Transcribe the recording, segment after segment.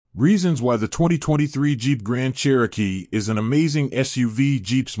Reasons why the 2023 Jeep Grand Cherokee is an amazing SUV.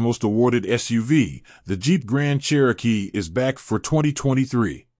 Jeep's most awarded SUV, the Jeep Grand Cherokee, is back for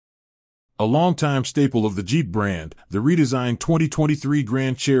 2023. A longtime staple of the Jeep brand, the redesigned 2023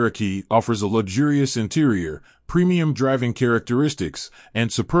 Grand Cherokee offers a luxurious interior, premium driving characteristics,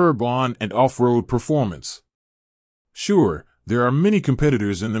 and superb on- and off-road performance. Sure, there are many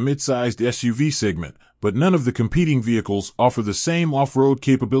competitors in the mid-sized SUV segment, but none of the competing vehicles offer the same off-road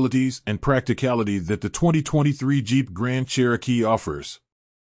capabilities and practicality that the 2023 Jeep Grand Cherokee offers.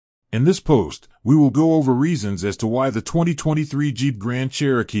 In this post, we will go over reasons as to why the 2023 Jeep Grand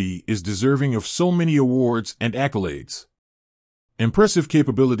Cherokee is deserving of so many awards and accolades. Impressive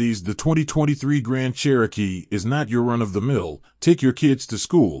capabilities. The 2023 Grand Cherokee is not your run-of-the-mill, take your kids to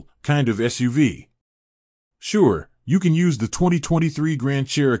school kind of SUV. Sure, you can use the 2023 Grand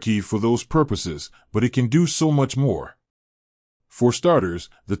Cherokee for those purposes, but it can do so much more. For starters,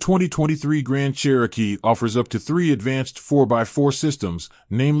 the 2023 Grand Cherokee offers up to 3 advanced 4x4 systems,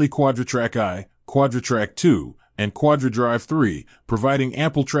 namely QuadraTrac I, QuadraTrac II, and QuadraDrive 3, providing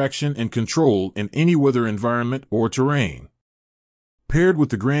ample traction and control in any weather environment or terrain. Paired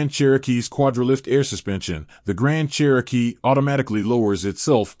with the Grand Cherokee's QuadraLift air suspension, the Grand Cherokee automatically lowers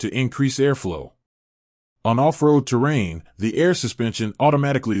itself to increase airflow. On off-road terrain, the air suspension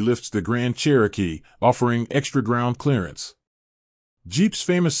automatically lifts the Grand Cherokee, offering extra ground clearance. Jeep's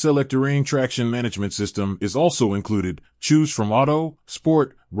famous Select Terrain traction management system is also included. Choose from auto,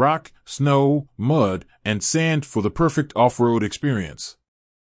 sport, rock, snow, mud, and sand for the perfect off-road experience.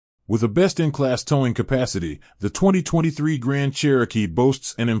 With a best-in-class towing capacity, the 2023 Grand Cherokee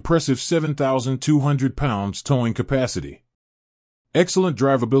boasts an impressive 7,200 pounds towing capacity. Excellent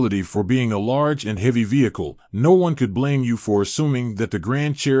drivability. For being a large and heavy vehicle, no one could blame you for assuming that the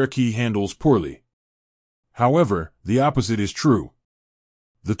Grand Cherokee handles poorly. However, the opposite is true.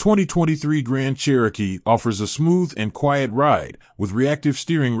 The 2023 Grand Cherokee offers a smooth and quiet ride, with reactive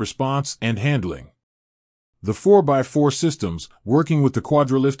steering response and handling. The 4x4 systems, working with the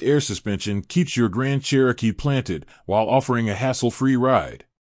QuadraLift air suspension, keeps your Grand Cherokee planted, while offering a hassle-free ride.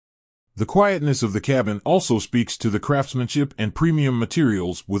 The quietness of the cabin also speaks to the craftsmanship and premium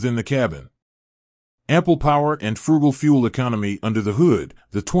materials within the cabin. Ample power and frugal fuel economy. Under the hood,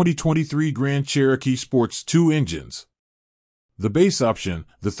 the 2023 Grand Cherokee sports 2 engines. The base option,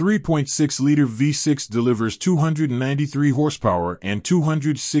 the 3.6-liter V6, delivers 293 horsepower and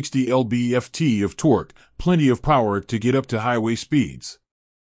 260 lb-ft of torque, plenty of power to get up to highway speeds.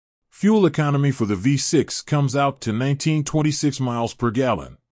 Fuel economy for the V6 comes out to 1926 miles per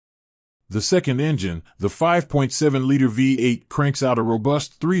gallon. The second engine, the 5.7-liter V8, cranks out a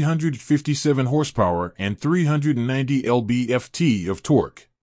robust 357 horsepower and 390 lb-ft of torque.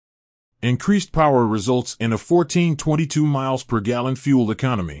 Increased power results in a 1422 miles per gallon fuel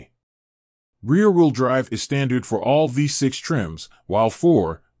economy. Rear-wheel drive is standard for all V6 trims, while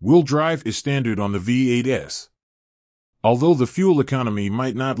 4-wheel drive is standard on the V8s. Although the fuel economy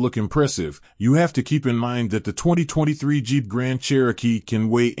might not look impressive, you have to keep in mind that the 2023 Jeep Grand Cherokee can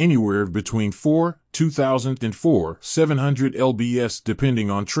weigh anywhere between 2,000 and 700 lbs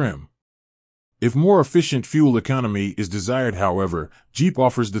depending on trim. If more efficient fuel economy is desired, however, Jeep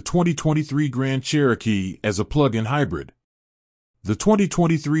offers the 2023 Grand Cherokee as a plug-in hybrid. The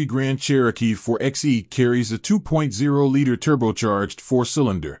 2023 Grand Cherokee 4xe carries a 2.0-liter turbocharged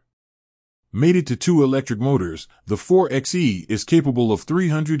 4-cylinder. Mated to 2 electric motors, the 4xe is capable of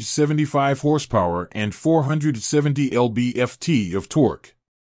 375 horsepower and 470 lb-ft of torque.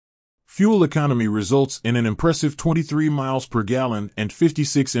 Fuel economy results in an impressive 23 miles per gallon and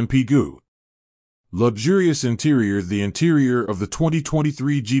 56 mpg. Luxurious interior. The interior of the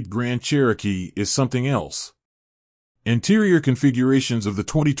 2023 Jeep Grand Cherokee is something else. Interior configurations of the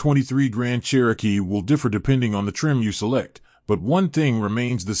 2023 Grand Cherokee will differ depending on the trim you select, but one thing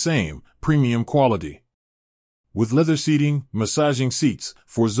remains the same: premium quality. With leather seating, massaging seats,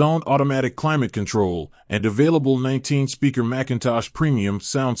 4-zone automatic climate control, and available 19-speaker Macintosh premium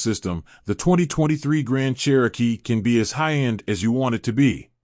sound system, the 2023 Grand Cherokee can be as high-end as you want it to be.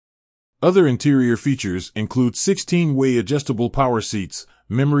 Other interior features include 16-way adjustable power seats,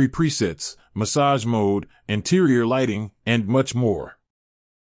 memory presets, massage mode, interior lighting, and much more.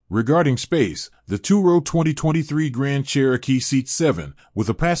 Regarding space, the 2-row 2023 Grand Cherokee seats 7, with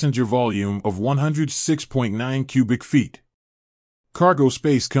a passenger volume of 106.9 cubic feet. Cargo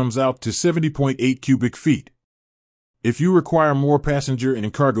space comes out to 70.8 cubic feet. If you require more passenger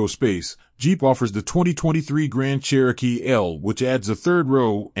and cargo space, Jeep offers the 2023 Grand Cherokee L, which adds a 3rd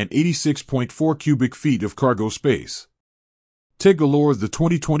row and 86.4 cubic feet of cargo space. Galore, the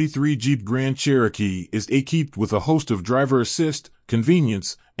 2023 Jeep Grand Cherokee is equipped with a host of driver assist,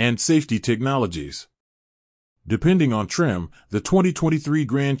 convenience, and safety technologies. Depending on trim, the 2023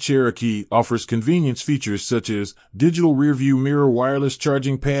 Grand Cherokee offers convenience features such as digital rearview mirror, wireless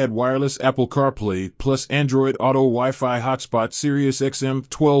charging pad, wireless Apple CarPlay, plus Android Auto, Wi-Fi hotspot, Sirius XM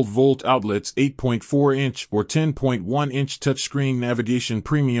 12-volt outlets, 8.4-inch or 10.1-inch touchscreen navigation,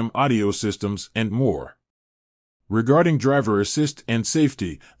 premium audio systems, and more. Regarding driver assist and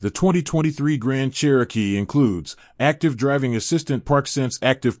safety, the 2023 Grand Cherokee includes active driving assistant, park sense,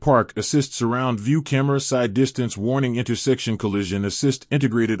 active park assist, surround view camera, side distance warning, intersection collision assist,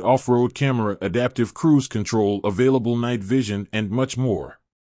 integrated off-road camera, adaptive cruise control, available night vision, and much more.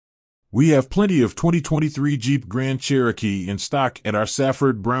 We have plenty of 2023 Jeep Grand Cherokee in stock at our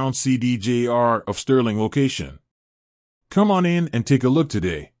Safford Brown CDJR of Sterling location. Come on in and take a look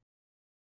today.